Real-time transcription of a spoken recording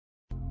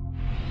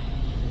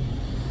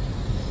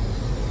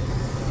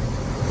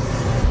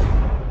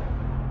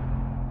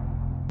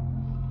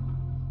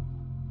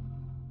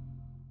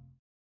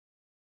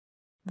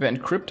The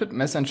encrypted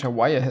messenger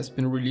Wire has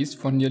been released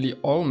for nearly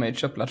all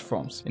major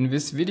platforms. In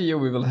this video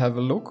we will have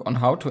a look on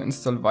how to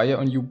install Wire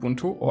on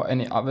Ubuntu or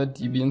any other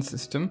Debian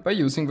system by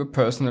using the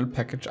Personal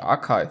Package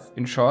Archive,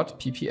 in short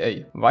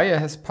PPA. Wire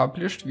has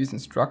published these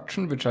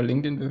instructions which are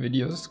linked in the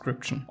video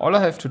description. All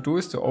I have to do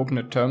is to open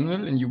a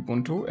terminal in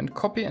Ubuntu and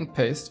copy and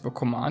paste the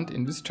command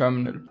in this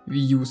terminal. We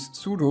use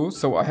sudo,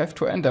 so I have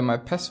to enter my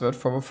password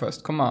for the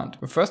first command.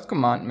 The first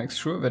command makes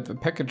sure that the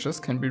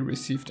packages can be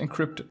received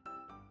encrypted.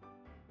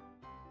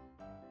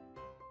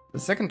 The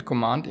second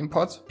command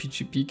imports the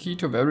PGP key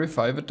to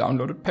verify the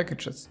downloaded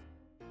packages.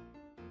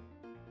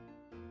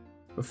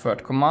 The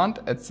third command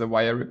adds the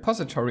Wire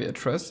repository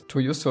address to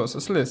your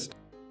sources list.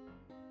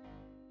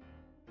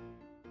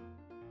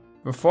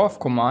 The fourth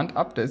command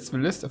updates the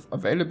list of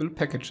available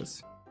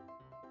packages.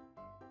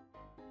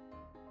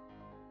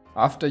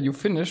 After you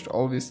finished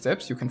all these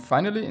steps, you can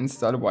finally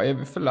install Wire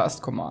with the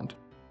last command.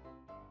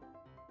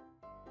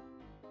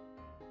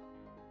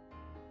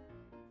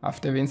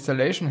 After the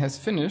installation has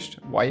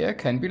finished, Wire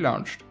can be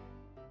launched.